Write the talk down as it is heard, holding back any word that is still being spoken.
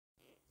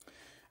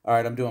All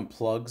right, I'm doing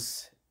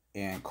plugs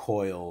and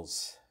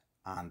coils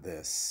on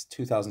this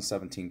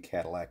 2017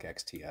 Cadillac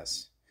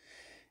XTS.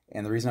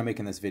 And the reason I'm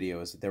making this video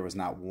is that there was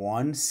not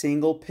one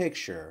single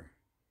picture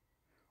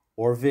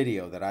or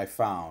video that I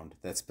found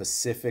that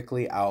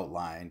specifically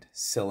outlined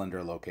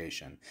cylinder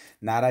location,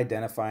 not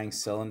identifying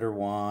cylinder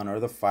 1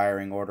 or the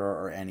firing order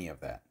or any of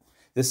that.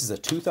 This is a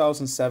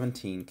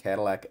 2017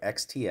 Cadillac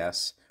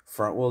XTS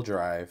front-wheel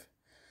drive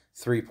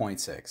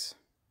 3.6.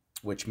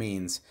 which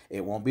means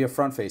it won't be a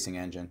front-facing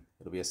engine.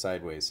 It'll be a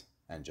sideways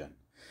engine.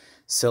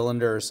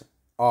 Cylinders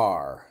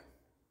are,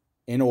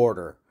 in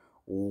order,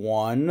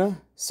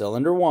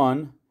 cylinder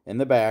 1 in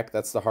the back.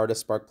 That's the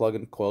hardest spark plug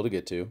and coil to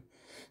get to.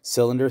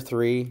 Cylinder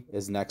 3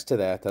 is next to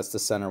that. That's the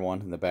center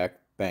one in the back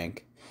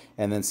bank.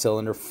 And then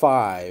cylinder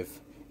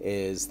 5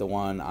 is the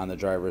one on the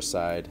driver's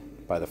side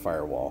by the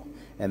firewall.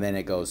 And then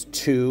it goes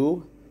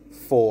 2,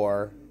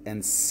 4,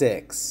 and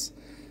 6.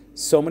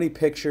 So many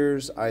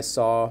pictures I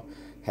saw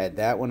had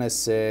that one as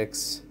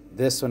 6,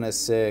 this one as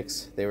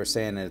 6. They were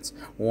saying it's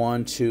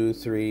 1, 2,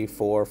 3,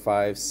 4,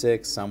 5,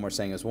 6. Some were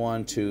saying it's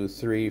 1, 2,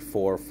 3,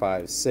 4,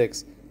 5,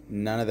 6.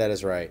 None of that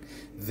is right.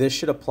 This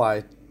should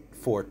apply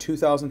for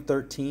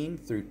 2013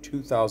 through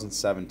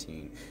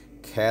 2017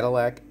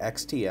 Cadillac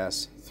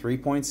XTS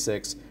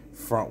 3.6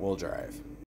 front-wheel drive.